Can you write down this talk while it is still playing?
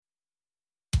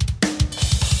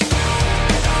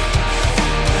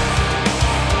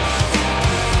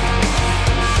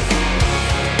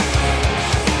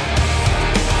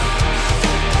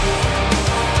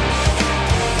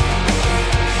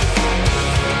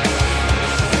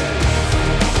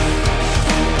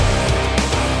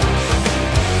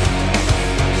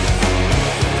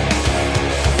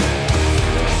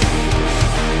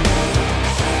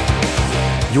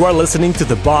You are listening to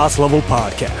the Boss Level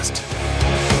Podcast.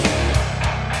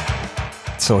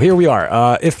 So here we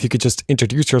are. If you could just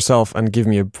introduce yourself and give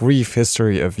me a brief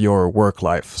history of your work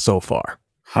life so far.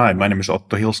 Hi, my name is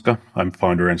Otto Hilska. I'm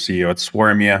founder and CEO at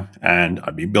Swarmia, and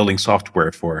I've been building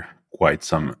software for quite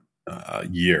some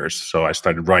years. So I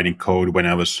started writing code when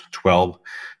I was 12,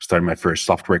 started my first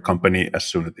software company as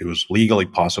soon as it was legally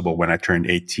possible when I turned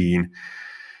 18.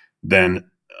 Then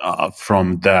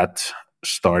from that,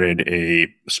 started a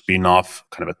spin-off,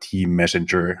 kind of a team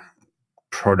messenger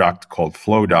product called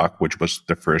Flowdoc, which was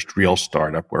the first real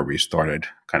startup where we started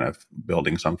kind of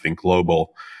building something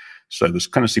global. So it was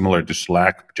kind of similar to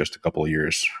Slack just a couple of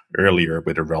years earlier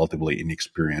with a relatively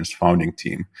inexperienced founding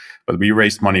team. But we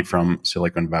raised money from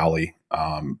Silicon Valley,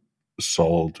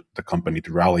 sold the company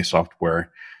to Rally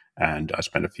Software, and I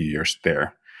spent a few years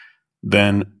there.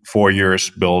 Then 4 years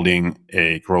building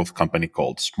a growth company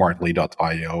called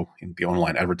Smartly.io in the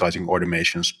online advertising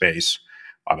automation space.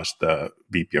 I was the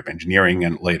VP of engineering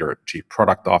and later chief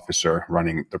product officer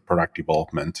running the product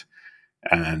development.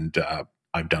 And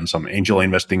I've done some angel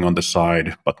investing on the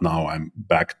side, but now I'm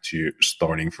back to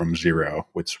starting from zero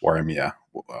with Swarmia,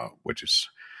 which is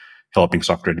helping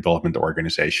software development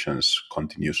organizations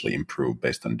continuously improve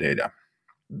based on data.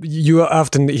 You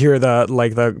often hear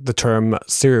the term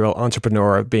serial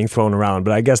entrepreneur being thrown around,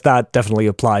 but I guess that definitely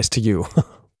applies to you.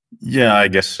 Yeah, I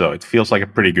guess so. It feels like a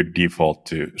pretty good default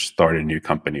to start a new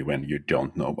company when you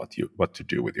don't know what to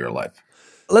do with your life.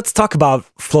 Let's talk about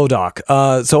Flowdoc.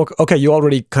 You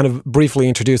already kind of briefly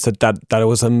introduced it, that it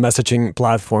was a messaging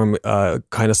platform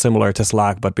kind of similar to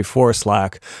Slack, but before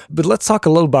Slack. But let's talk a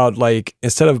little about,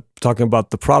 instead of talking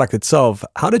about the product itself,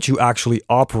 how did you actually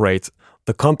operate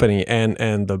the company and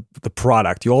the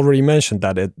product? You already mentioned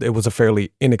that it was a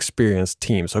fairly inexperienced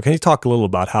team. So can you talk a little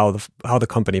about how the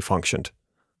company functioned?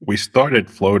 We started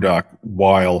Flowdoc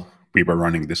while we were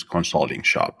running this consulting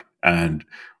shop, and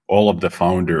all of the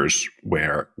founders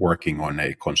were working on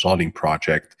a consulting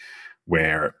project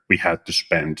where we had to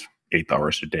spend 8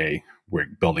 hours a day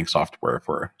building software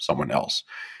for someone else.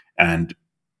 And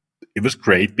it was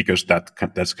great because that's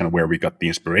kind of where we got the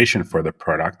inspiration for the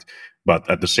product. But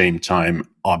at the same time,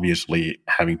 obviously,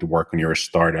 having to work on your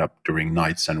startup during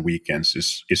nights and weekends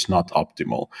is not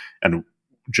optimal. And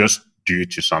just due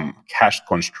to some cash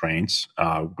constraints,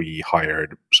 we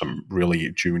hired some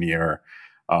really junior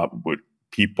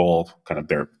people kind of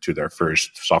to their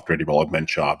first software development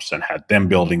jobs and had them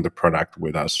building the product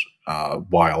with us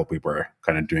while we were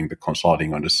kind of doing the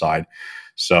consulting on the side.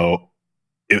 So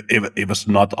it was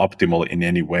not optimal in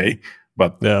any way,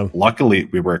 but Luckily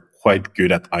we were quite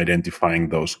good at identifying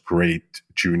those great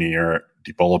junior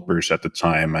developers at the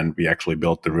time, and we actually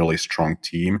built a really strong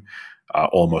team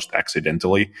almost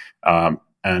accidentally.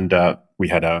 We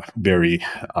had a very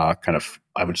kind of,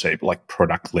 I would say, like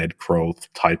product-led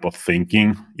growth type of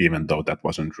thinking, even though that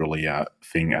wasn't really a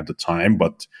thing at the time.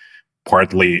 But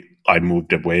partly I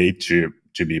moved away to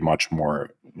be much more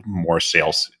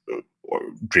sales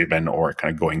driven, or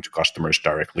kind of going to customers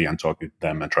directly and talking to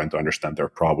them and trying to understand their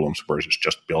problems versus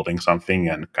just building something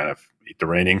and kind of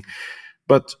iterating.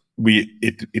 But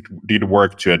it did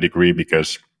work to a degree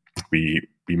because we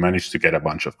managed to get a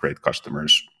bunch of great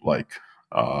customers.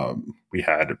 We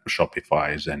had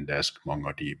Shopify, Zendesk,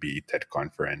 MongoDB, TED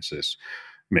conferences,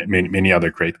 many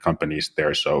other great companies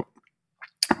there. So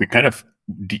we kind of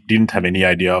didn't have any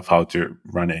idea of how to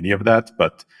run any of that,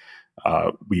 but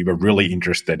we were really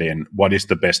interested in what is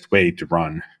the best way to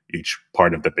run each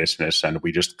part of the business. And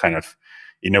we just kind of,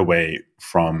 in a way,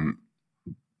 from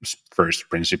first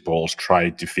principles,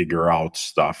 tried to figure out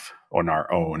stuff on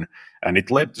our own. And it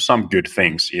led to some good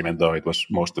things, even though it was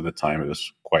most of the time it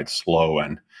was quite slow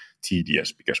and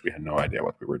tedious because we had no idea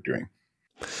what we were doing.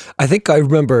 I think I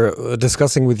remember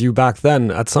discussing with you back then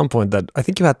at some point that I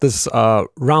think you had this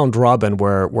round robin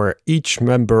where each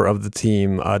member of the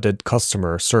team did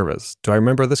customer service. Do I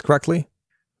remember this correctly?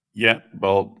 Yeah,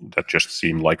 well, that just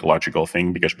seemed like a logical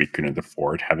thing because we couldn't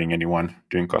afford having anyone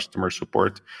doing customer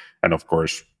support. And of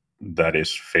course, that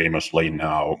is famously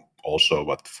now also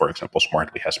what, for example,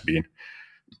 Smartly has been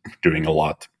doing a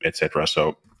lot, etc.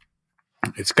 So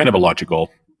it's kind of a logical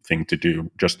thing to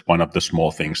do, just one of the small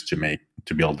things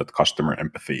to build that customer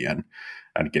empathy and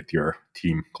get your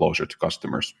team closer to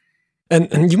customers.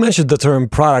 And you mentioned the term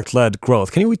product-led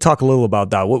growth. Can we talk a little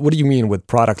about that? What do you mean with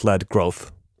product-led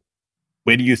growth?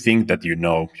 When you think that you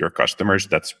know your customers,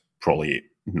 that's probably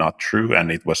not true.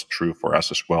 And it was true for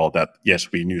us as well that,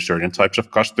 yes, we knew certain types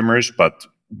of customers, but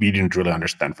we didn't really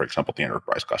understand, for example, the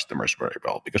enterprise customers very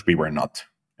well because we were not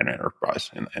an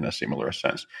enterprise in a similar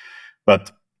sense.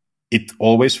 But it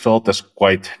always felt as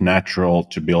quite natural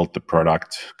to build the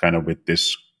product kind of with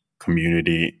this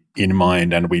community in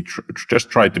mind. And we just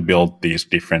tried to build these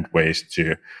different ways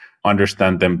to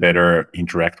understand them better,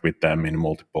 interact with them in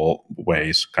multiple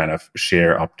ways, kind of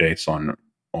share updates on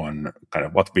kind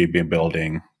of what we've been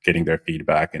building, getting their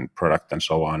feedback and product and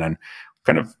so on, and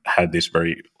kind of had this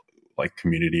very like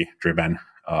community driven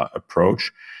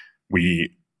approach.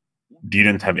 We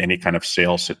didn't have any kind of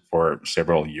sales for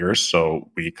several years, so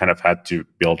we kind of had to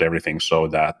build everything so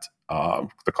that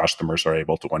the customers are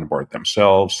able to onboard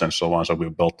themselves and so on. So we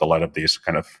built a lot of these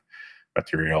kind of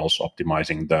materials,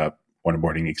 optimizing the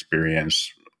onboarding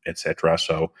experience, etc.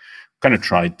 So kind of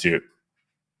try to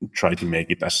make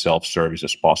it as self-service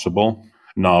as possible.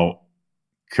 Now,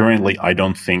 currently, I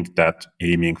don't think that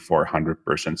aiming for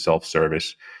 100%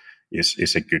 self-service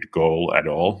is a good goal at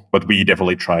all. But we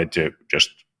definitely try to just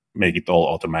make it all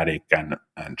automatic and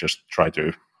just try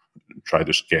to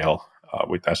scale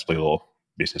with as little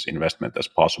business investment as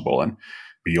possible. And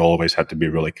we always had to be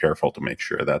really careful to make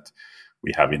sure that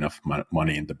we have enough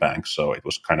money in the bank. So it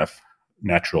was kind of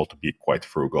natural to be quite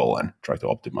frugal and try to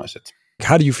optimize it.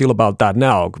 How do you feel about that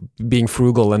now, being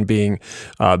frugal and being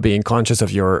conscious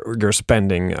of your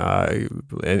spending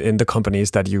in the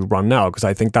companies that you run now? Because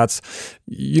I think that's,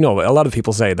 a lot of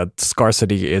people say that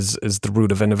scarcity is the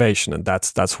root of innovation, and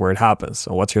that's where it happens.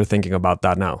 So what's your thinking about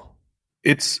that now?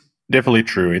 It's definitely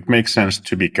true. It makes sense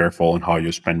to be careful in how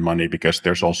you spend money, because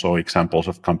there's also examples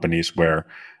of companies where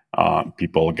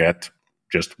people get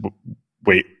just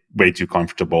way too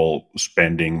comfortable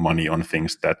spending money on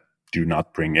things that do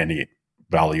not bring any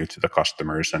value to the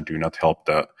customers and do not help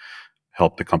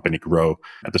the company grow.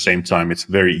 At the same time, it's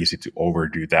very easy to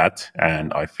overdo that,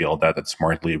 and I feel that at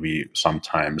Smartly we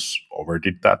sometimes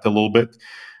overdid that a little bit.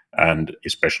 And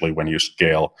especially when you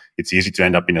scale, it's easy to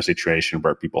end up in a situation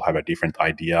where people have a different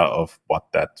idea of what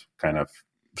that kind of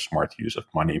smart use of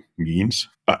money means.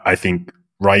 I think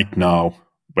right now,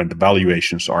 when the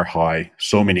valuations are high,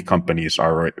 so many companies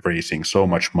are raising so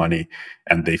much money,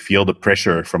 and they feel the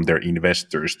pressure from their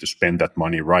investors to spend that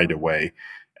money right away.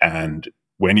 And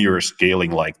when you're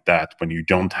scaling like that, when you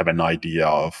don't have an idea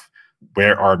of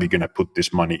where are we going to put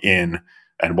this money in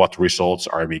and what results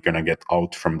are we going to get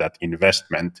out from that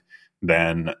investment,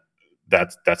 then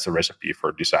that's a recipe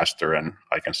for disaster. And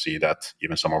I can see that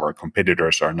even some of our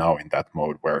competitors are now in that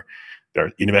mode where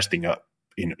they're investing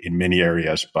in many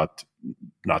areas, but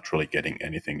not really getting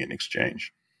anything in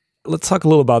exchange. Let's talk a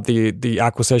little about the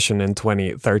acquisition in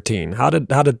 2013. How did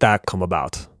that come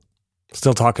about?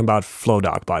 Still talking about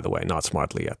Flowdoc, by the way, not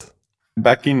Smartly yet.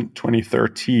 Back in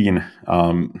 2013,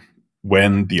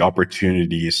 when the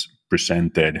opportunities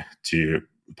presented to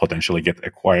potentially get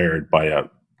acquired by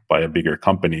a bigger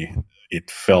company, it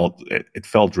felt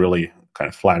really kind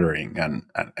of flattering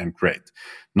and great.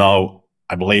 Now,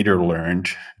 I've later learned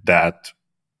that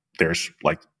there's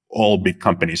like all big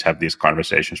companies have these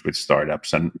conversations with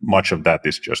startups, and much of that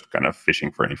is just kind of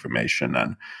fishing for information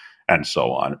and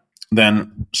so on.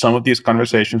 Then some of these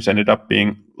conversations ended up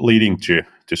leading to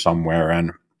somewhere.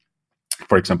 And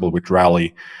for example, with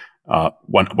Rally,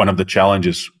 one of the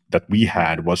challenges that we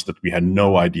had was that we had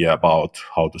no idea about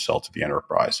how to sell to the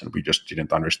enterprise, and we just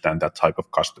didn't understand that type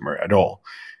of customer at all.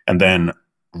 And then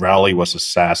Rally was a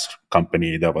SaaS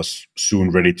company that was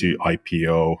soon ready to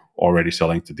IPO, already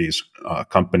selling to these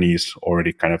companies,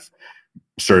 already kind of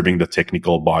serving the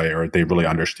technical buyer. They really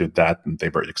understood that, and they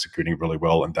were executing really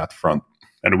well on that front.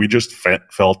 And we just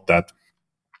felt that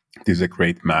this is a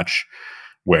great match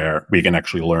where we can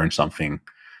actually learn something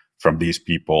from these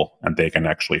people, and they can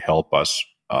actually help us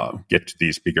get to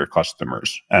these bigger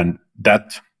customers. And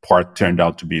that part turned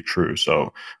out to be true.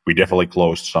 So we definitely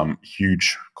closed some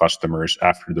huge customers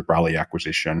after the Rally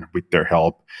acquisition with their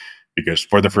help, because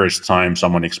for the first time,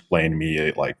 someone explained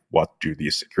me like, what do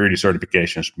these security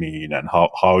certifications mean, and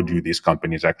how do these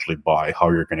companies actually buy, how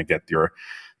you're going to get your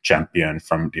champion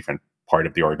from different part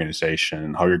of the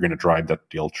organization, how you're going to drive that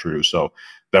deal through. So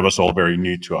that was all very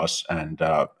new to us, and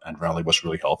Rally was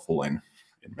really helpful in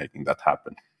making that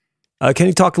happen. Can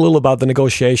you talk a little about the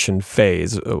negotiation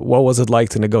phase? What was it like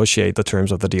to negotiate the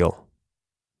terms of the deal?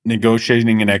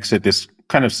 Negotiating an exit is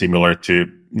kind of similar to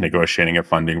negotiating a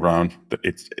funding round.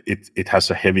 It has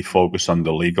a heavy focus on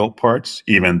the legal parts,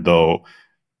 even though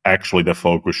actually the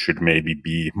focus should maybe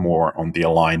be more on the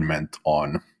alignment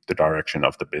on the direction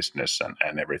of the business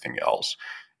and everything else.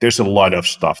 There's a lot of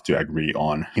stuff to agree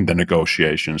on in the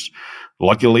negotiations.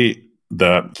 Luckily,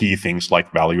 the key things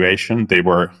like valuation, they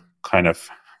were kind of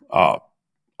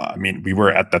we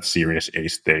were at that Series A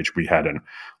stage. We had an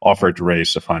offer to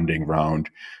raise a funding round.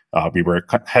 We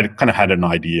had an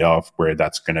idea of where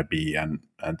that's going to be, and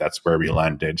and that's where we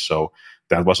landed. So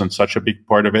that wasn't such a big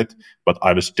part of it, but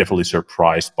I was definitely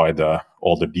surprised by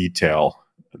all the detail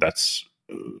that's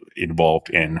involved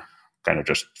in kind of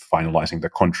just finalizing the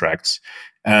contracts.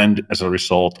 And as a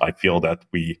result, I feel that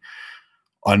we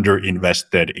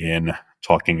underinvested in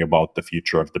talking about the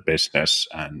future of the business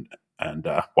and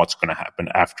what's going to happen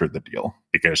after the deal.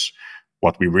 Because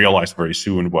what we realized very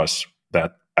soon was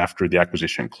that after the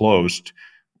acquisition closed,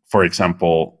 for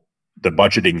example, the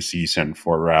budgeting season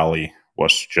for Rally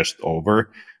was just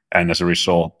over. And as a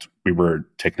result, we were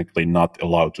technically not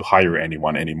allowed to hire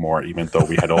anyone anymore, even though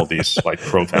we had all these like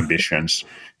growth ambitions,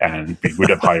 and we would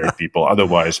have hired people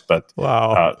otherwise. But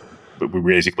Wow. But we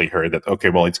basically heard that, okay,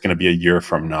 well, it's going to be a year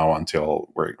from now until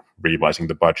we're revising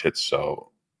the budget. So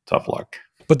tough luck.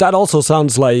 But that also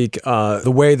sounds like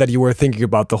the way that you were thinking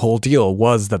about the whole deal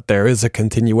was that there is a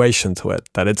continuation to it,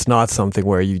 that it's not something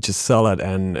where you just sell it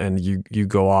and you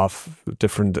go off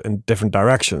in different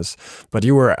directions. But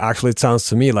you were actually, it sounds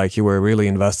to me like you were really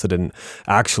invested in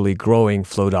actually growing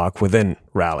Flowdoc within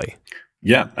Rally.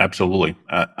 Yeah, absolutely.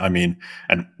 I mean,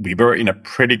 and we were in a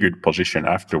pretty good position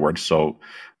afterwards. So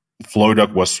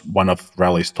Flowdoc was one of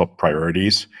Rally's top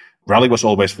priorities. Rally was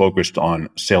always focused on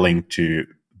selling to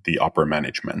the upper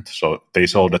management. So they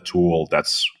sold a tool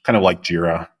that's kind of like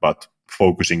Jira, but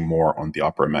focusing more on the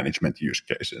upper management use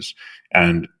cases.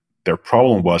 And their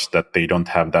problem was that they don't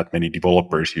have that many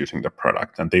developers using the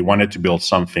product. And they wanted to build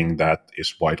something that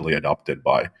is widely adopted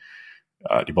by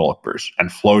developers.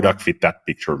 And Flowdoc fit that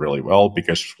picture really well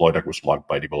because Flowdoc was loved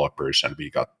by developers and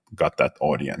we got that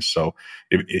audience. So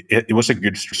it was a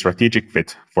good strategic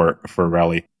fit for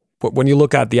Rally. But when you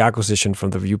look at the acquisition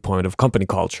from the viewpoint of company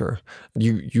culture,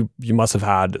 you must have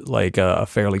had like a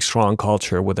fairly strong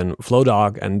culture within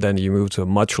Flowdoc, and then you moved to a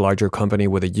much larger company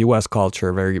with a US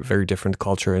culture, very, very different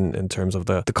culture in terms of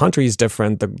the country is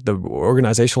different, the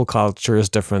organizational culture is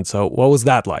different. So what was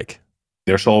that like?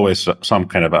 There's always some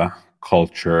kind of a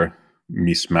culture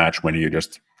mismatch when you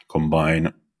just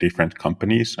combine different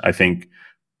companies. I think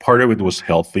part of it was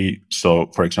healthy. So,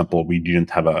 for example, we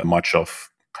didn't have much of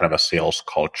kind of a sales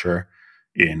culture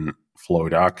in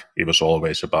Flowdoc. It was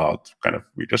always about kind of,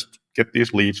 we just get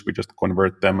these leads, we just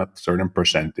convert them at a certain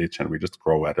percentage and we just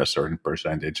grow at a certain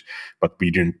percentage. But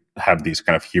we didn't have these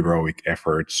kind of heroic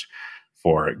efforts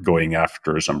for going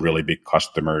after some really big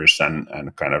customers and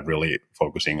kind of really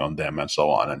focusing on them and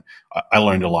so on. And I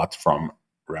learned a lot from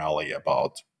Rally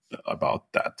about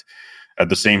that. At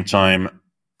the same time,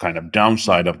 kind of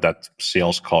downside of that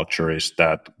sales culture is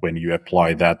that when you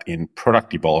apply that in product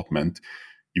development,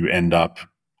 you end up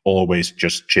always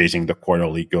just chasing the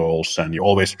quarterly goals and you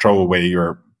always throw away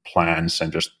your plans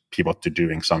and just pivot to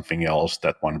doing something else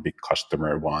that one big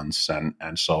customer wants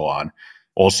and so on.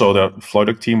 Also, the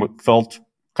Flowdoc team felt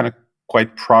kind of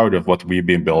quite proud of what we've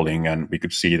been building, and we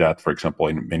could see that, for example,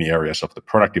 in many areas of the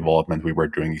product development, we were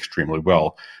doing extremely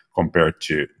well compared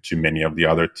to many of the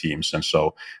other teams. And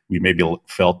so we maybe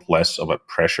felt less of a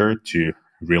pressure to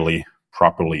really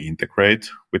properly integrate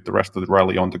with the rest of the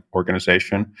Rally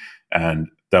organization. And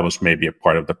that was maybe a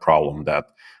part of the problem, that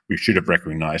we should have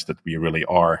recognized that we really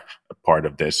are a part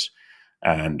of this.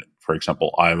 And for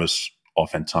example, I was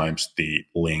oftentimes the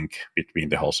link between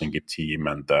the Helsinki team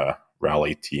and the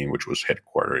Rally team, which was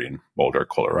headquartered in Boulder,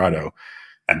 Colorado.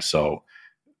 And so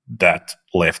that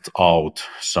left out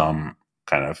some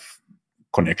kind of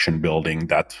connection building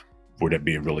that would have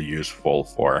been really useful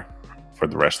for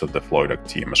the rest of the Flowdoc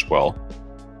team as well.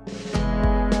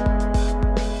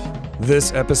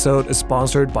 This episode is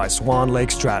sponsored by Swan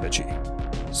Lake Strategy.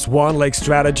 Swan Lake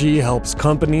Strategy helps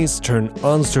companies turn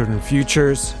uncertain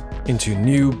futures into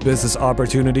new business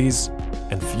opportunities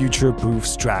and future-proof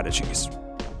strategies.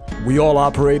 We all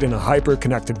operate in a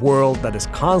hyper-connected world that is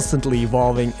constantly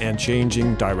evolving and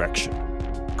changing direction.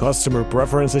 Customer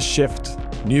preferences shift,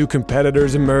 new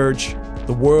competitors emerge,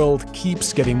 the world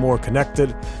keeps getting more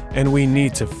connected, and we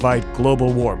need to fight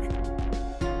global warming.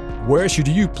 Where should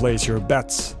you place your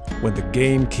bets when the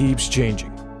game keeps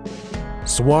changing?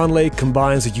 Swan Lake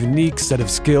combines a unique set of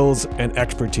skills and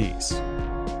expertise.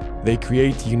 They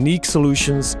create unique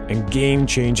solutions and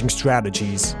game-changing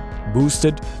strategies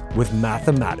boosted with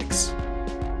mathematics.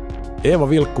 Eva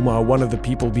Vilkkuma, one of the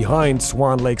people behind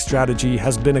Swan Lake Strategy,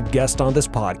 has been a guest on this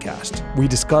podcast. We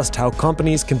discussed how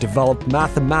companies can develop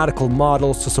mathematical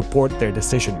models to support their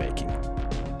decision-making.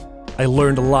 I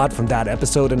learned a lot from that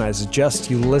episode, and I suggest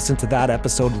you listen to that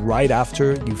episode right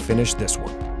after you finish this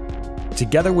one.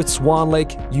 Together with Swan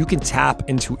Lake, you can tap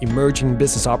into emerging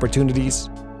business opportunities,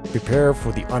 prepare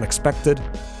for the unexpected,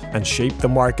 and shape the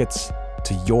markets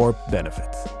to your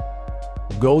benefit.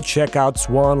 Go check out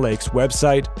Swan Lake's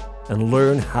website and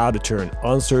learn how to turn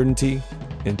uncertainty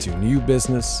into new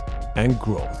business and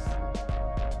growth.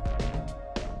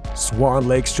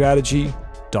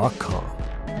 SwanLakeStrategy.com.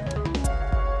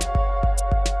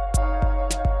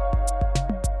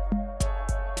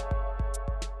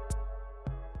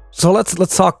 So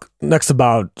let's talk next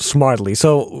about Smartly.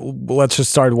 So let's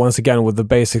just start once again with the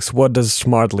basics. What does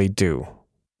Smartly do?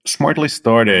 Smartly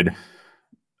started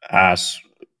as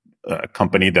a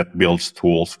company that builds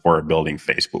tools for building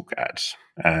Facebook ads.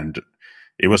 And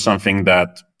it was something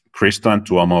that Krista and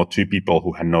Tuomo, two people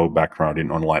who had no background in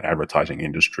online advertising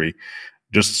industry,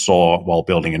 just saw while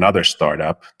building another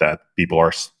startup that people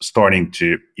are starting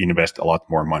to invest a lot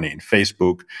more money in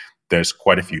Facebook. There's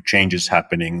quite a few changes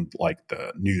happening, like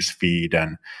the news feed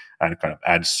and kind of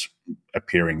ads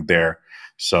appearing there.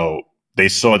 So they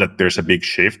saw that there's a big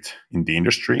shift in the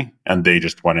industry, and they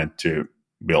just wanted to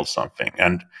build something.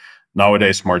 And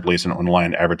nowadays, Smartly is an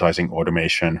online advertising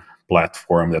automation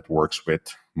platform that works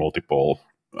with multiple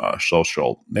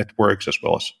social networks as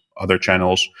well as other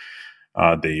channels.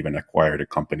 They even acquired a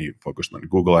company focused on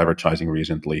Google advertising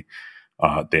recently.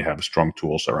 They have strong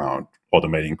tools around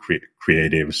automating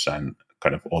creatives and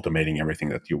kind of automating everything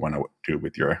that you want to do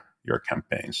with your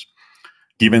campaigns.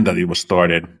 Given that it was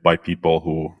started by people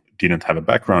who didn't have a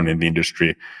background in the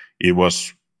industry, it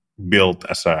was built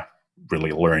as a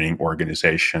really learning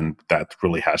organization that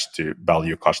really has to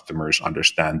value customers,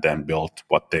 understand them, build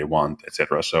what they want,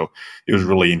 etc. So it was a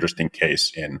really interesting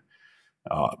case in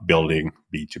building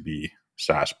B2B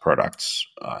SaaS products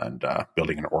and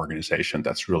building an organization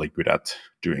that's really good at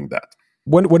doing that.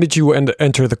 When did you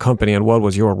enter the company, and what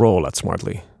was your role at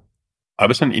Smartly? I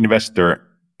was an investor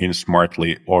in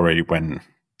Smartly already when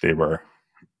they were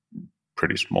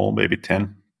pretty small, maybe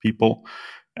 10 people.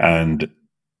 And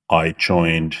I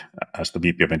joined as the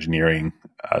VP of engineering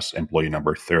as employee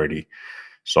number 30.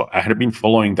 So I had been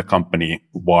following the company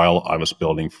while I was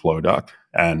building Flowdoc.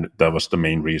 And that was the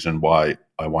main reason why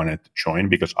I wanted to join,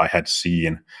 because I had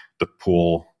seen the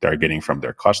pull they're getting from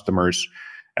their customers,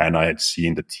 and I had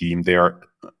seen the team they're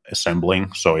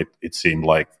assembling. So it seemed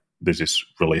like this is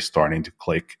really starting to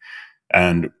click.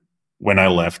 And when I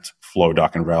left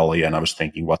Flowdoc and Rally and I was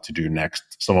thinking what to do next,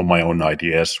 some of my own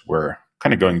ideas were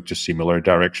kind of going to similar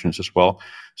directions as well.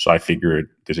 So I figured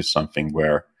this is something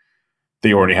where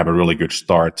they already have a really good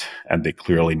start and they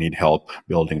clearly need help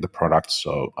building the product.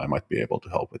 So I might be able to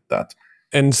help with that.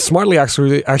 And Smartly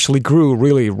actually grew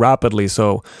really rapidly.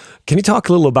 So can you talk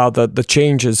a little about the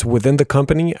changes within the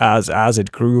company as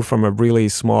it grew from a really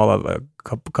small a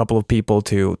couple of people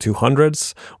to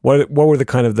hundreds? What were the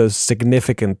kind of the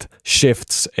significant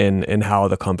shifts in how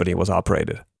the company was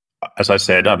operated? As I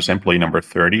said, I was employee number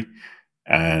 30.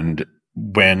 And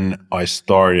when I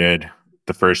started,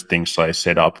 the first things I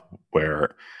set up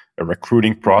were a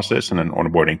recruiting process and an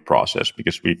onboarding process,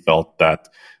 because we felt that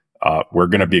we're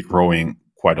going to be growing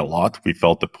quite a lot. We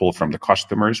felt the pull from the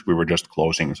customers. We were just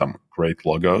closing some great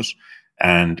logos.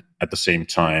 And at the same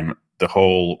time, the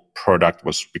whole product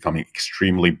was becoming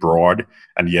extremely broad,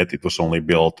 and yet it was only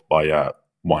built by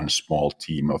one small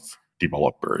team of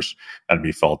developers. And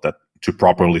we felt that to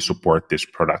properly support this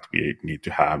product, we need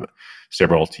to have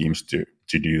several teams to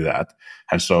do that.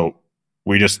 And so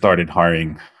we just started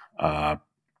hiring,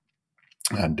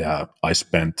 and I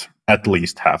spent at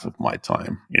least half of my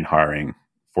time in hiring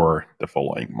for the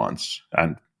following months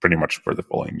and pretty much for the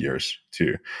following years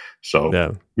too.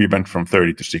 So we went from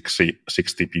 30 to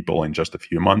 60 people in just a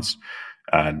few months,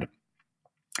 and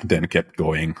then kept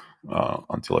going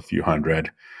until a few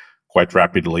hundred quite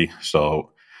rapidly.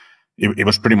 So it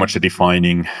was pretty much a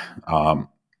defining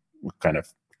kind of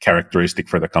characteristic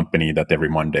for the company that every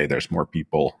Monday there's more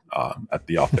people at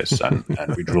the office, and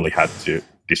we really had to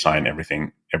design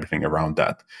everything around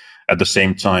that. At the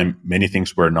same time, many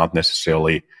things were not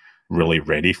necessarily really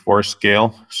ready for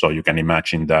scale. So you can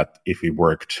imagine that if we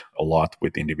worked a lot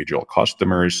with individual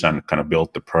customers and kind of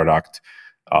built the product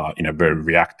in a very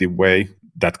reactive way,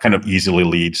 that kind of easily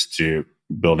leads to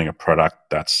building a product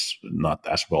that's not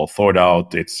as well thought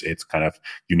out. It's kind of,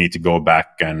 you need to go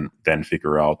back and then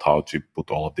figure out how to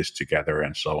put all of this together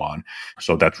and so on.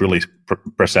 So that really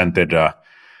presented a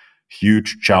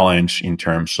huge challenge in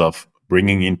terms of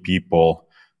bringing in people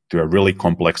to a really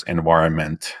complex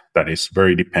environment that is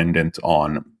very dependent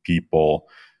on people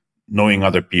knowing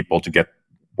other people to get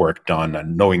work done,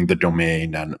 and knowing the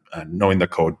domain and knowing the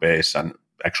code base and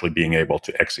actually being able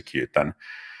to execute.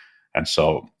 And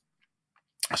so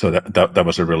that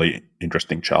was a really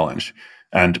interesting challenge.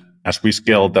 And as we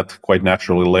scaled, that quite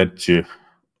naturally led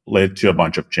to a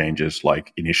bunch of changes.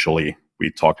 Like initially,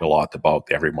 we talked a lot about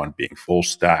everyone being full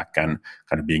stack and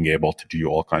kind of being able to do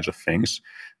all kinds of things.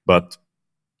 But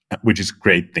which is a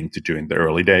great thing to do in the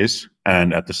early days.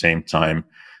 And at the same time,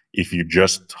 if you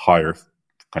just hire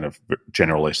kind of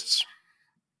generalists,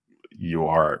 you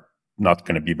are not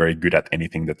going to be very good at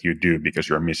anything that you do because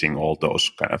you're missing all those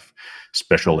kind of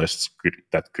specialists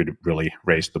that could really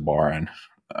raise the bar and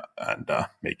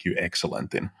make you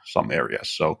excellent in some areas.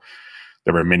 So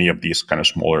there were many of these kind of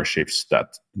smaller shifts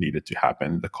that needed to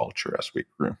happen in the culture as we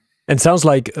grew. And sounds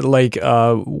like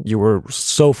you were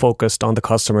so focused on the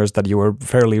customers that you were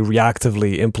fairly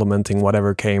reactively implementing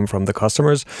whatever came from the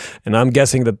customers. And I'm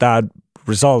guessing that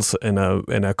results in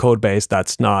a code base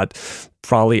that's not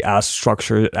probably as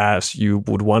structured as you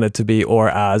would want it to be or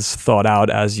as thought out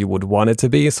as you would want it to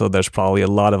be. So there's probably a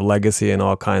lot of legacy and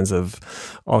all kinds of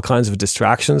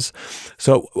distractions.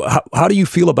 So how do you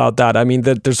feel about that? I mean,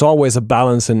 there's always a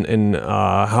balance in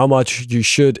how much you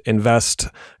should invest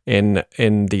in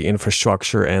the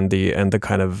infrastructure and the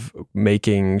kind of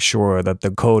making sure that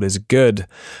the code is good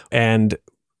and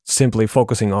simply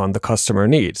focusing on the customer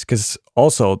needs. Because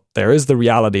also there is the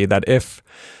reality that if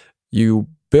you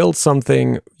build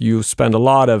something, you spend a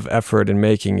lot of effort in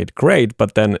making it great,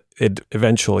 but then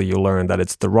eventually you learn that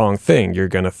it's the wrong thing. You're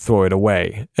going to throw it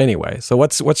away anyway. So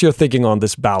what's your thinking on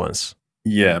this balance?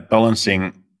 Yeah,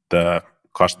 balancing the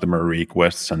customer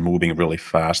requests and moving really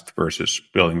fast versus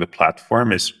building the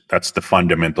platform that's the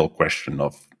fundamental question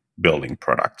of building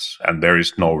products. And there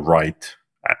is no right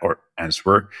or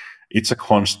answer. It's a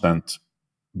constant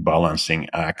balancing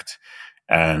act.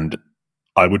 And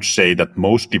I would say that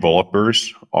most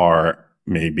developers are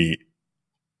maybe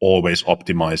always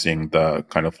optimizing the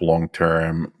kind of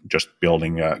long-term, just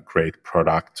building a great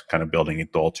product, kind of building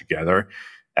it all together.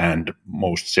 And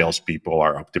most salespeople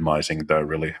are optimizing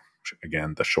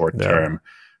the short-term,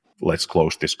 let's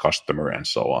close this customer and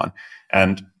so on.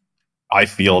 And I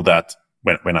feel that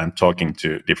when I'm talking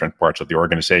to different parts of the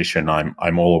organization,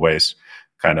 I'm always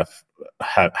kind of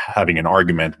having an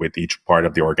argument with each part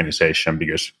of the organization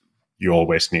because you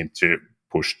always need to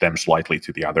push them slightly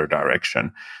to the other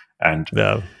direction. And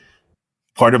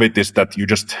part of it is that you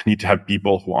just need to have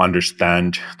people who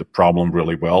understand the problem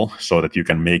really well so that you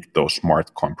can make those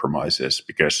smart compromises,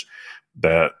 because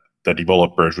the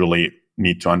developers really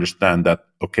need to understand that,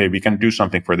 okay, we can do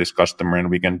something for this customer and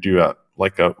we can do a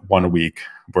 1 week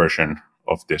version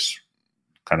of this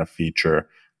kind of feature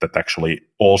that actually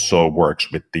also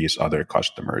works with these other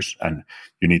customers. And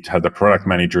you need to have the product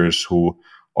managers who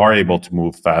are able to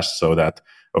move fast so that,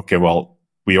 okay, well,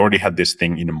 we already had this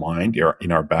thing in mind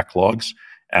in our backlogs.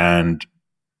 And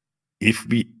if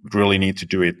we really need to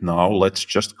do it now, let's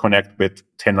just connect with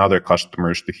 10 other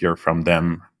customers to hear from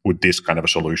them. Would this kind of a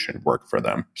solution work for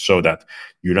them? So that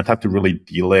you don't have to really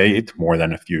delay it more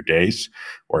than a few days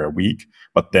or a week,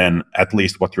 but then at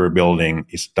least what you're building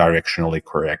is directionally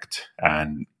correct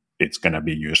and it's going to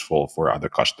be useful for other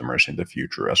customers in the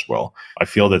future as well. I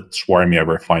feel that Swarmia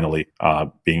were finally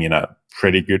being in a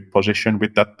pretty good position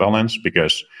with that balance,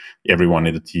 because everyone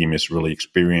in the team is really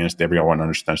experienced. Everyone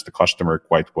understands the customer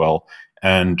quite well.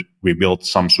 And we built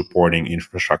some supporting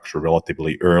infrastructure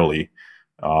relatively early.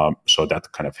 So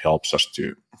that kind of helps us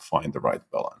to find the right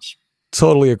balance.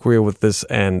 Totally agree with this.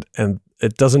 And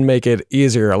it doesn't make it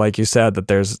easier. Like you said, that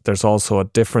there's also a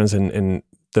difference in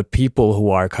the people who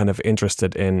are kind of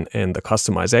interested in the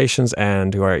customizations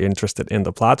and who are interested in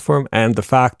the platform, and the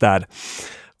fact that,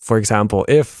 for example,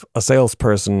 if a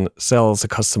salesperson sells a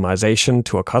customization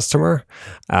to a customer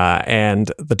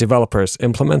and the developers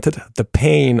implement it, the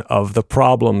pain of the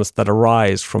problems that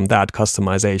arise from that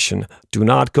customization do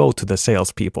not go to the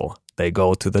salespeople. They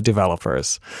go to the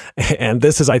developers. And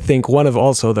this is, I think, one of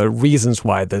also the reasons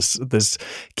why this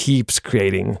keeps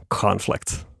creating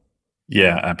conflict.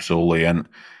 Yeah, absolutely.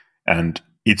 And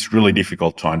it's really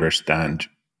difficult to understand,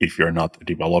 if you're not a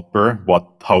developer,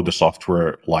 how the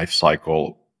software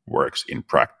lifecycle works in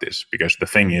practice. Because the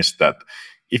thing is that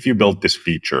if you build this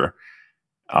feature,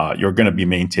 you're going to be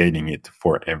maintaining it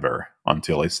forever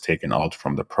until it's taken out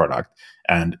from the product.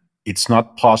 And it's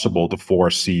not possible to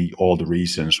foresee all the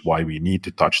reasons why we need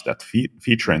to touch that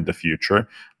feature in the future,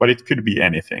 but it could be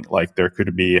anything. Like there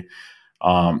could be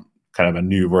kind of a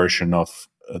new version of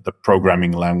the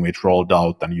programming language rolled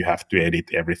out, and you have to edit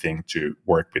everything to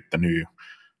work with the new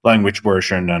language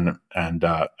version. And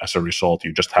as a result,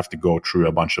 you just have to go through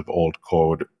a bunch of old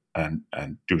code and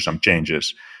do some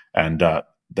changes. And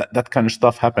that kind of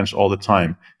stuff happens all the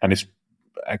time. And it's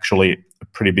actually a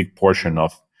pretty big portion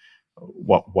of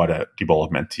what a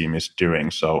development team is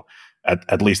doing. So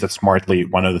at least at Smartly,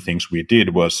 one of the things we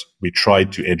did was we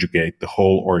tried to educate the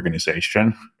whole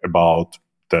organization about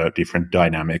the different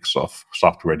dynamics of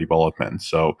software development.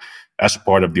 So as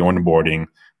part of the onboarding,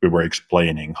 we were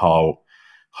explaining how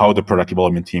how the product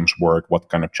development teams work, what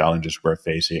kind of challenges we're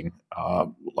facing,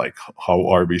 like how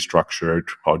are we structured,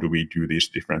 how do we do these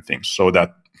different things, so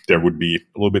that there would be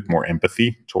a little bit more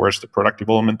empathy towards the product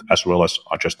development, as well as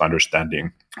just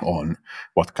understanding on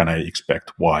what can I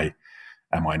expect, why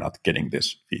am I not getting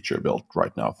this feature built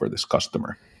right now for this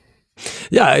customer.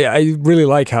 Yeah, I really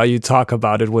like how you talk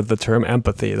about it with the term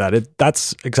empathy.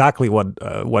 That's exactly what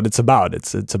it's about.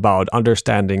 It's about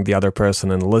understanding the other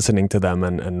person and listening to them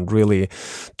and really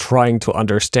trying to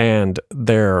understand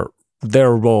their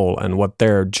role and what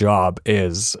their job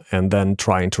is, and then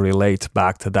trying to relate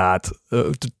back to that,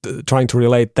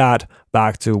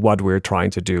 back to what we're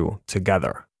trying to do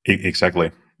together. Exactly.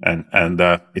 And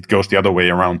it goes the other way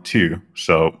around too.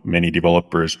 So many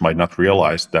developers might not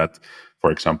realize that,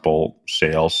 for example,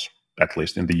 sales, at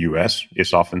least in the US,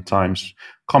 is oftentimes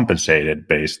compensated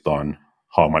based on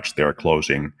how much they're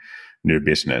closing new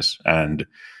business. And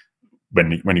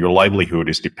when your livelihood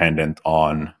is dependent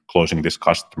on closing this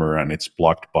customer and it's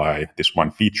blocked by this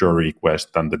one feature request,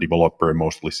 and the developer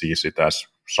mostly sees it as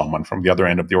someone from the other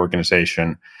end of the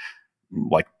organization,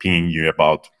 like pinging you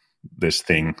about this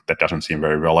thing that doesn't seem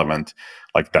very relevant,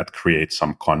 like that creates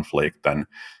some conflict.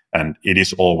 And it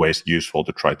is always useful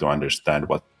to try to understand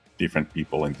what different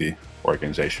people in the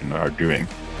organization are doing.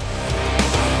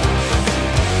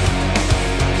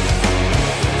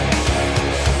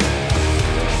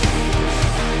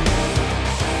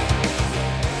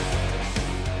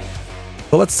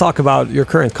 So let's talk about your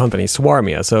current company,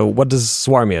 Swarmia. So what does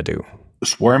Swarmia do?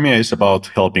 Swarmia is about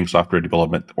helping software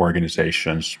development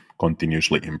organizations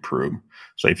continuously improve.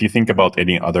 So if you think about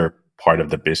any other part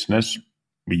of the business,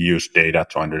 we use data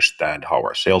to understand how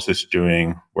our sales is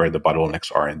doing, where the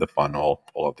bottlenecks are in the funnel,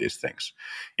 all of these things.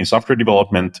 In software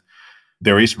development,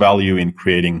 there is value in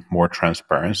creating more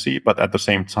transparency, but at the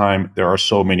same time, there are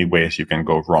so many ways you can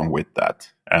go wrong with that.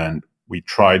 And we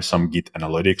tried some Git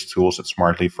analytics tools at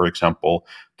Smartly, for example,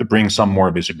 to bring some more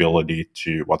visibility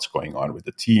to what's going on with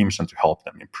the teams and to help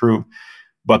them improve.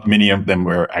 But many of them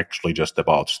were actually just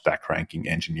about stack ranking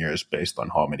engineers based on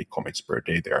how many commits per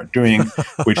day they are doing,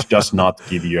 which does not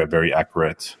give you a very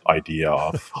accurate idea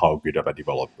of how good of a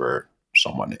developer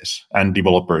someone is. And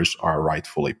developers are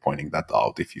rightfully pointing that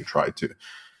out if you try to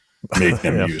make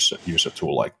them use a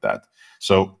tool like that.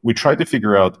 So we try to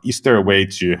figure out, is there a way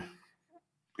to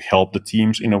help the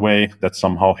teams in a way that's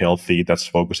somehow healthy, that's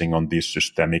focusing on these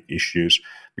systemic issues?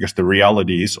 Because the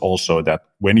reality is also that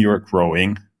when you're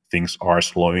growing, things are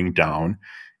slowing down,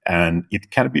 and it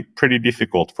can be pretty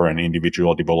difficult for an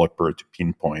individual developer to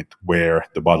pinpoint where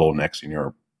the bottlenecks in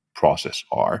your process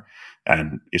are.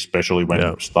 And especially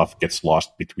when stuff gets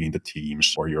lost between the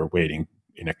teams, or you're waiting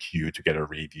in a queue to get a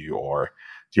review, or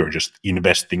you're just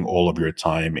investing all of your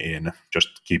time in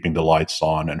just keeping the lights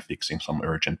on and fixing some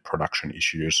urgent production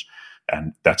issues.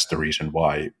 And that's the reason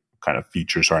why kind of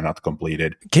features are not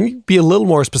completed. Can you be a little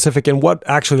more specific in what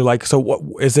actually, like, so what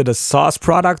is it, a SaaS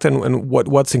product, and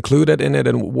what's included in it,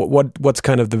 and what's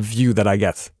kind of the view that I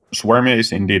get? Swarmia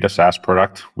is indeed a SaaS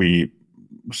product. We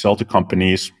sell to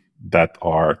companies that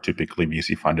are typically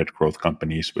VC-funded growth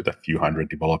companies with a few hundred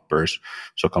developers.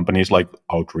 So companies like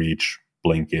Outreach,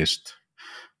 Blinkist,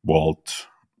 Volt,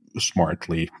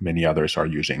 Smartly, many others are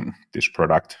using this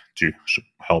product to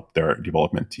help their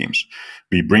development teams.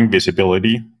 We bring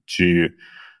visibility to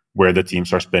where the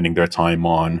teams are spending their time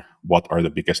on, what are the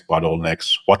biggest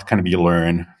bottlenecks, what can we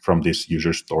learn from this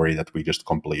user story that we just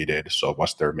completed. So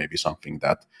was there maybe something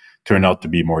that turned out to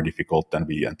be more difficult than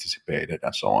we anticipated,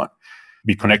 and so on.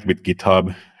 We connect with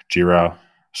GitHub, Jira,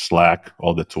 Slack,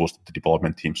 all the tools that the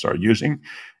development teams are using.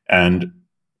 And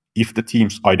if the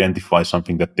teams identify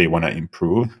something that they want to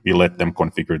improve, we let them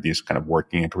configure these kind of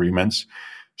working agreements.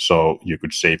 So you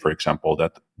could say, for example,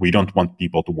 that we don't want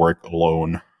people to work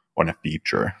alone on a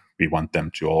feature. We want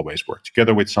them to always work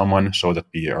together with someone so that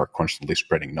we are constantly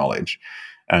spreading knowledge.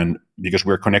 And because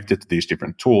we're connected to these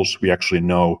different tools, we actually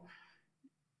know,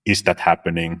 is that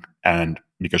happening? And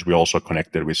because we also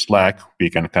connected with Slack, we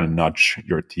can kind of nudge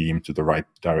your team to the right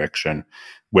direction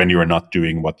when you're not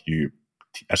doing what you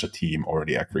as a team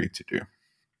already agreed to do.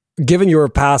 Given your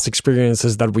past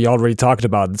experiences that we already talked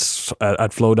about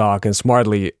at Flowdoc and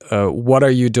Smartly, what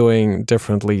are you doing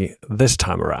differently this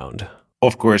time around?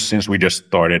 Of course, since we just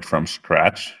started from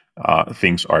scratch,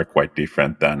 things are quite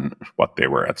different than what they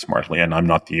were at Smartly. And I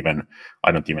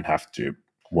don't even have to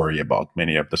worry about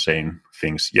many of the same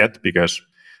things yet, because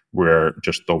we're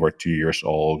just over 2 years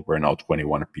old. We're now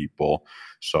 21 people.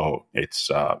 So it's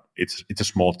a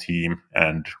small team,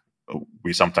 and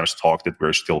we sometimes talk that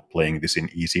we're still playing this in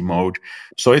easy mode.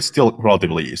 So it's still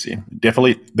relatively easy.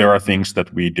 Definitely, there are things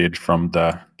that we did from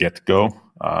the get-go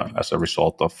as a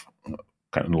result of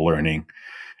kind of learning.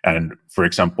 And for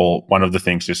example, one of the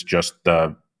things is just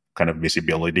the kind of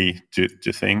visibility to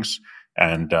things.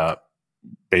 And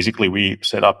basically, we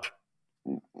set up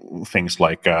things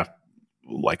like a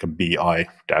BI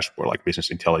dashboard, like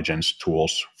business intelligence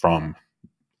tools, from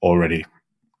already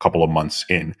a couple of months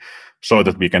in, so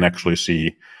that we can actually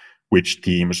see which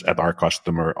teams at our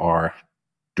customer are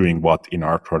doing what in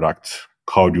our product.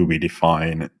 How do we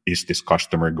define, is this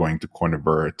customer going to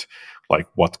convert? Like,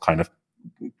 what kind of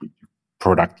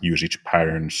product usage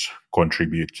patterns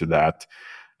contribute to that?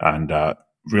 And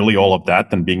really all of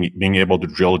that, and being able to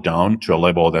drill down to a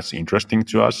level that's interesting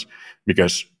to us,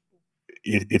 because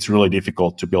it's really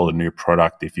difficult to build a new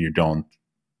product if you don't.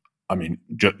 I mean,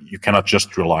 you cannot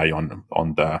just rely on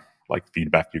the like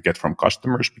feedback you get from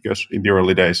customers, because in the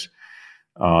early days,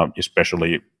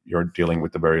 especially, you're dealing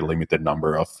with a very limited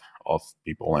number of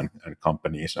people and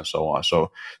companies and so on.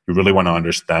 So you really want to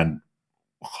understand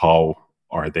how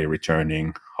are they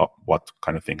returning, what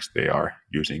kind of things they are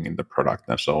using in the product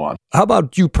and so on. How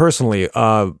about you personally?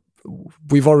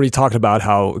 We've already talked about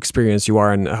how experienced you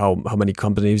are and how many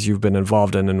companies you've been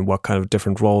involved in and what kind of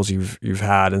different roles you've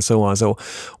had and so on. So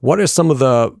what are some of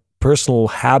the personal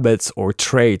habits or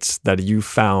traits that you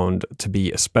found to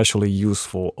be especially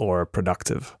useful or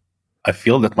productive? I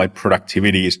feel that my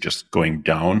productivity is just going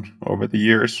down over the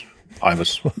years. I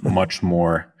was much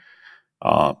more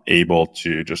able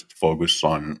to just focus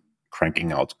on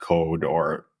cranking out code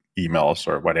or emails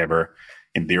or whatever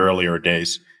in the earlier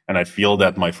days. And I feel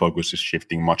that my focus is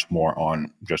shifting much more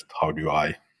on just how do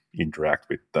I interact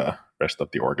with the rest of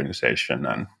the organization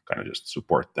and kind of just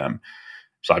support them.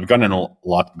 So I've gotten a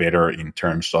lot better in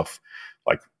terms of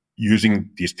like using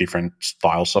these different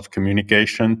styles of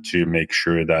communication to make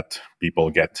sure that people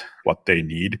get what they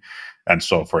need. And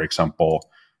so, for example,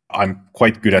 I'm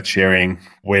quite good at sharing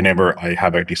whenever I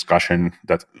have a discussion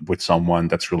that with someone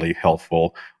that's really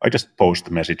helpful. I just post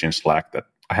a message in Slack that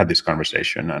I had this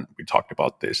conversation and we talked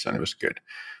about this and it was good.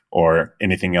 Or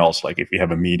anything else, like if we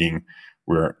have a meeting,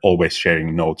 we're always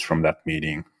sharing notes from that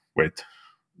meeting with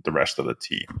the rest of the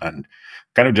team, and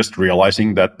kind of just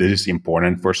realizing that this is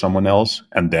important for someone else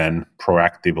and then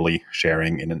proactively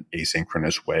sharing in an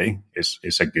asynchronous way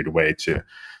is a good way to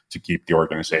keep the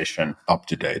organization up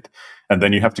to date. And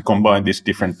then you have to combine these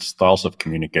different styles of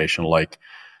communication. Like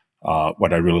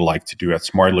what I really like to do at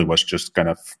Smartly was just kind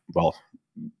of,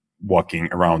 walking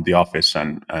around the office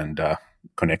and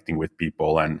connecting with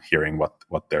people and hearing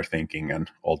what they're thinking and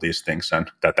all these things.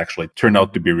 And that actually turned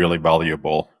out to be really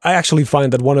valuable. I actually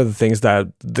find that one of the things that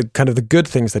the good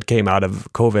things that came out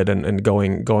of COVID and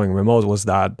going remote was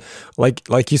that,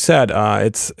 like you said,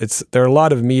 there are a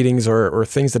lot of meetings or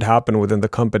things that happen within the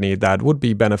company that would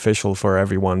be beneficial for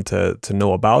everyone to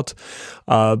know about.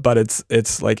 But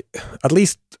it's like, at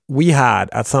least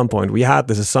at some point, we had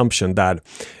this assumption that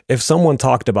if someone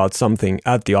talked about something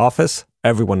at the office,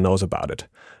 everyone knows about it.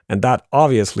 And that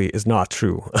obviously is not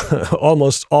true.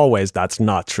 Almost always that's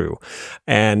not true.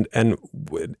 And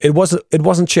it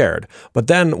wasn't shared. But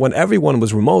then when everyone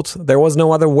was remote, there was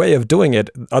no other way of doing it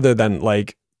other than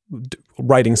like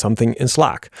writing something in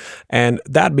Slack. And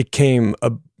that became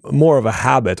more of a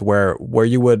habit where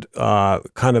you would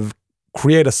kind of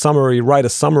write a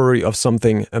summary of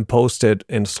something and post it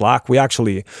in Slack. We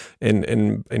actually,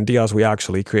 in Diaz, we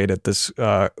actually created this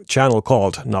channel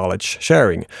called Knowledge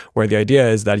Sharing, where the idea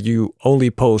is that you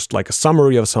only post like a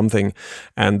summary of something,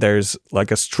 and there's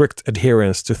like a strict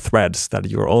adherence to threads that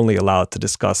you're only allowed to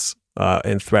discuss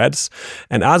in threads.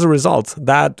 And as a result,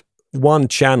 that one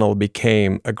channel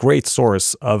became a great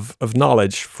source of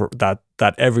knowledge for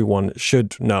that everyone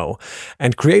should know.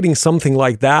 And creating something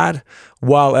like that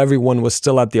while everyone was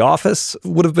still at the office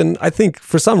would have been, I think,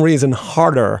 for some reason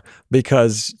harder,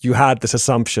 because you had this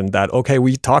assumption that, okay,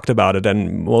 we talked about it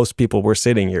and most people were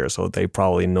sitting here, so they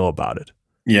probably know about it.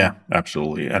 Yeah,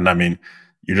 absolutely. And I mean,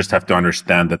 you just have to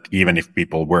understand that even if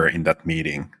people were in that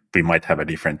meeting, we might have a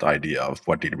different idea of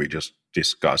what did we just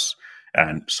discuss.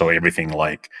 And so everything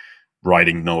like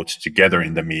writing notes together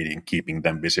in the meeting, keeping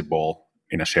them visible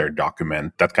in a shared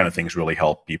document, that kind of things really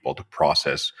help people to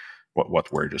process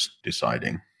what we're just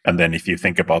deciding. And then if you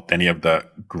think about any of the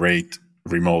great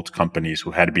remote companies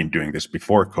who had been doing this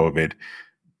before COVID,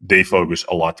 they focus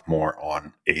a lot more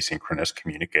on asynchronous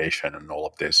communication and all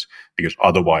of this, because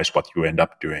otherwise what you end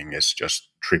up doing is just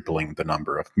tripling the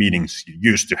number of meetings you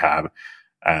used to have.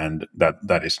 And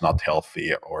that is not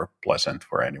healthy or pleasant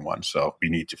for anyone. So we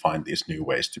need to find these new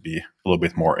ways to be a little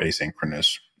bit more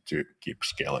asynchronous to keep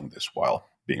scaling this while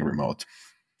being remote.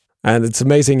 And it's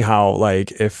amazing how,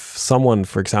 like, if someone,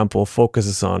 for example,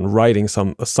 focuses on writing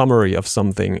a summary of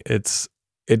something, it's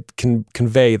it can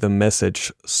convey the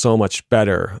message so much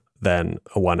better than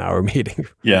a 1 hour meeting.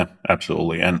 Yeah,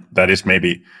 absolutely. And that is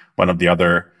maybe one of the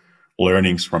other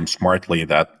learnings from Smartly,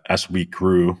 that as we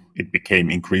grew, it became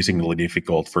increasingly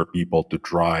difficult for people to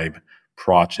drive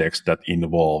projects that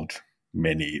involved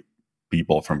many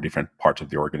people from different parts of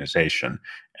the organization.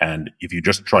 And if you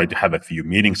just try to have a few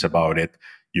meetings about it,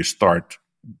 you start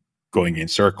going in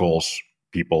circles.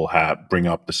 People bring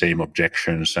up the same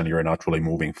objections, and you're not really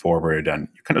moving forward, and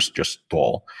you kind of just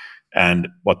stall. And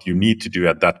what you need to do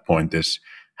at that point is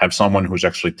have someone who's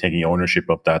actually taking ownership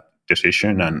of that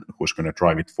decision and who's going to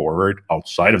drive it forward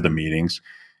outside of the meetings,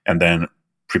 and then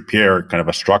prepare kind of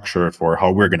a structure for how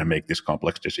we're going to make this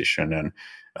complex decision.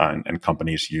 And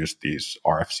companies use these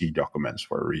RFC documents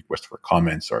for request for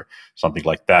comments or something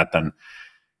like that. And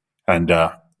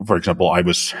for example, I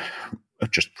was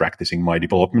just practicing my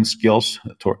development skills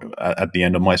at the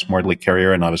end of my Smartly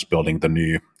career, and I was building the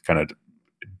new kind of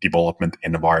development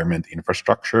environment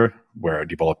infrastructure where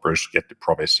developers get to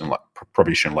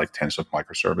provision like tens of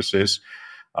microservices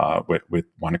with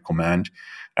one command.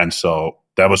 And so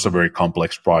that was a very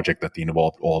complex project that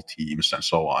involved all teams and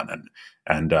so on.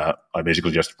 And I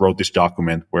basically just wrote this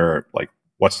document where, like,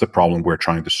 what's the problem we're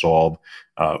trying to solve?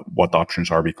 What options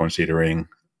are we considering?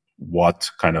 What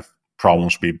kind of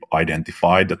problems we've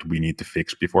identified that we need to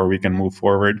fix before we can move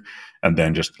forward? And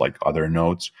then just like other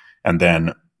notes. And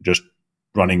then just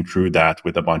running through that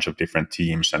with a bunch of different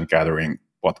teams and gathering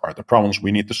what are the problems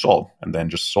we need to solve, and then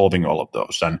just solving all of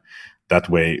those. And that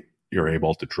way you're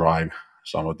able to drive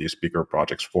some of these bigger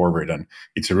projects forward. And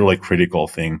it's a really critical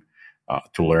thing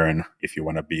to learn if you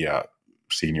want to be a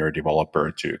senior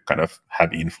developer, to kind of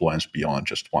have influence beyond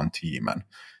just one team, and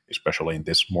especially in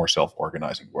this more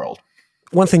self-organizing world.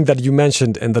 One thing that you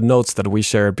mentioned in the notes that we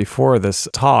shared before this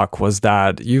talk was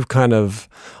that you've kind of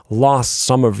lost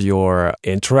some of your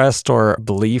interest or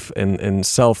belief in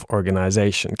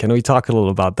self-organization. Can we talk a little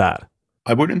about that?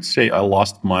 I wouldn't say I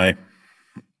lost my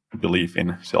belief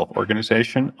in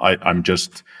self-organization. I'm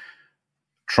just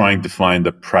trying to find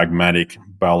a pragmatic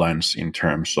balance in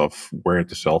terms of where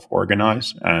to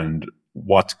self-organize and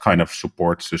what kind of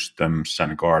support systems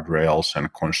and guardrails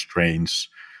and constraints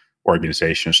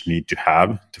organizations need to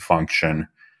have to function.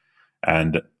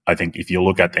 And I think if you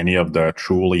look at any of the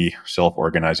truly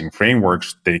self-organizing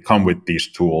frameworks, they come with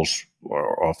these tools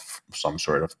of some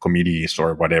sort of committees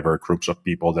or whatever, groups of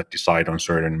people that decide on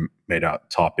certain meta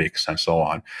topics and so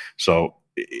on. So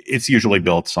it's usually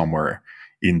built somewhere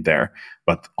in there.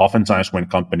 But oftentimes when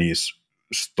companies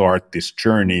start this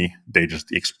journey, they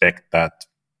just expect that,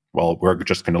 well, we're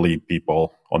just going to leave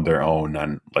people on their own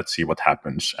and let's see what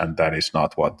happens. And that is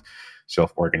not what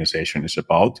self-organization is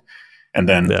about. And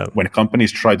then when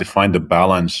companies try to find the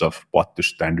balance of what to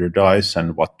standardize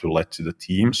and what to let to the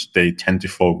teams, they tend to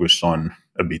focus on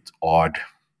a bit odd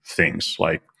things.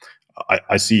 Like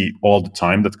I see all the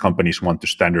time that companies want to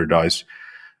standardize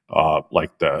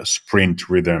like the sprint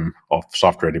rhythm of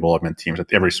software development teams,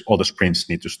 that all the sprints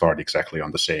need to start exactly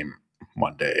on the same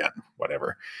Monday and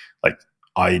whatever. Like,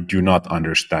 I do not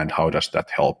understand how does that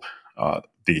help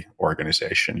the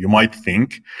organization. You might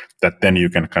think that then you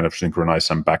can kind of synchronize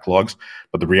some backlogs,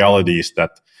 but the reality is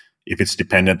that if it's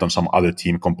dependent on some other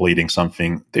team completing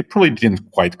something, they probably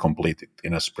didn't quite complete it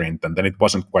in a sprint, and then it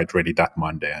wasn't quite ready that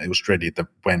Monday, and it was ready the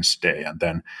Wednesday, and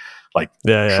then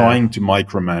trying to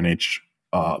micromanage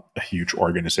a huge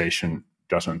organization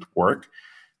doesn't work,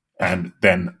 and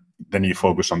then you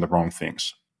focus on the wrong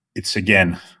things. It's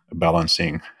again a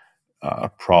balancing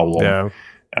problem,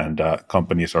 and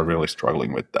companies are really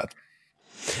struggling with that.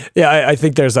 Yeah, I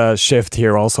think there's a shift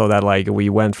here also that like we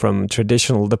went from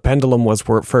traditional, the pendulum was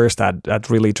first at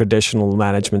really traditional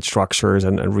management structures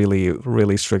and really,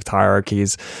 really strict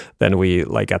hierarchies. Then we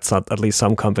like at least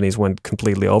some companies went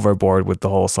completely overboard with the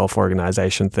whole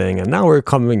self-organization thing. And now we're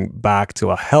coming back to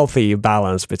a healthy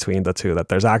balance between the two, that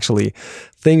there's actually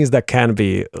things that can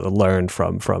be learned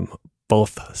from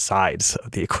both sides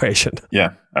of the equation.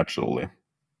 Yeah, absolutely.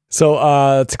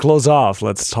 So to close off,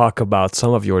 let's talk about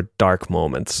some of your dark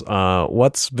moments.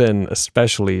 What's been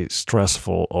especially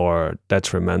stressful or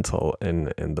detrimental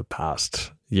in the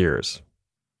past years?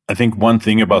 I think one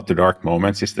thing about the dark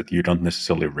moments is that you don't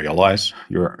necessarily realize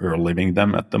you're living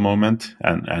them at the moment.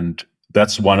 And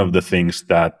that's one of the things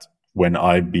that when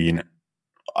I've been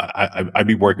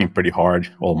working pretty hard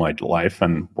all my life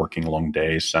and working long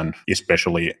days, and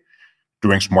especially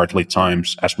during Smartly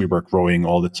times, as we were growing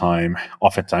all the time,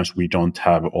 oftentimes we don't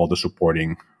have all the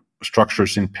supporting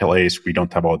structures in place. We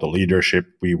don't have all the leadership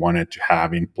we wanted to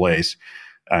have in place.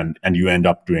 And you end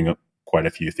up doing quite a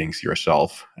few things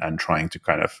yourself and trying to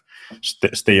kind of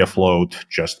stay afloat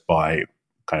just by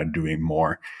kind of doing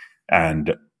more.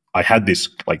 And I had this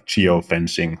like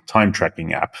geo-fencing time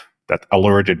tracking app that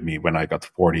alerted me when I got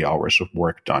 40 hours of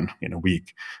work done in a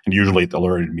week. And usually it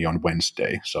alerted me on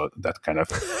Wednesday. So that kind of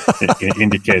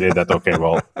indicated that, okay,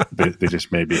 well, this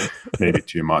is maybe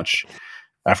too much.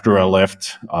 After I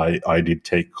left, I did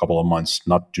take a couple of months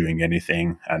not doing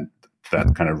anything. And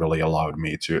that kind of really allowed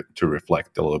me to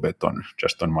reflect a little bit on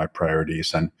my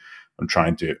priorities, and I'm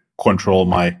trying to control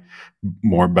my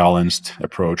more balanced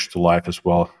approach to life as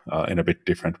well in a bit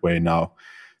different way now.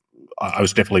 I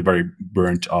was definitely very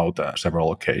burnt out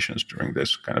several occasions during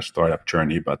this kind of startup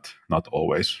journey, but not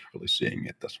always really seeing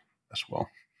it as well.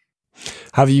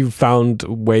 Have you found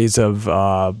ways of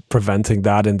preventing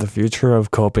that in the future,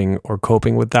 of coping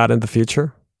with that in the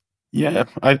future? Yeah,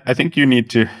 I think you need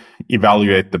to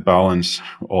evaluate the balance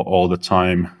all the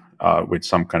time with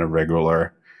some kind of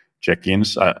regular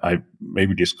check-ins. I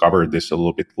maybe discovered this a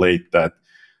little bit late, that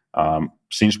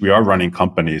since we are running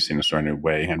companies in a certain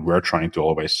way and we're trying to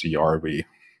always see, are we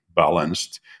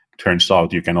balanced? Turns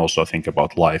out you can also think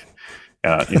about life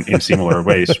in similar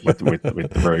ways with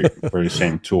the very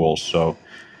same tools. So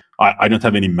I don't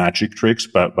have any magic tricks,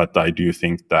 but I do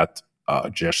think that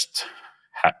just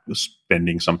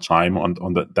spending some time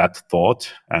on that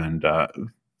thought and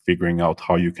figuring out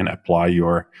how you can apply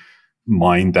your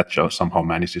mind that just somehow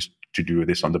manages to do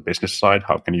this on the business side.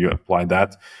 How can you apply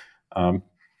that?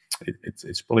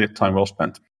 It's probably a time well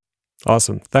spent.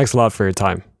 Awesome. Thanks a lot for your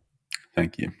time.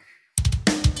 Thank you.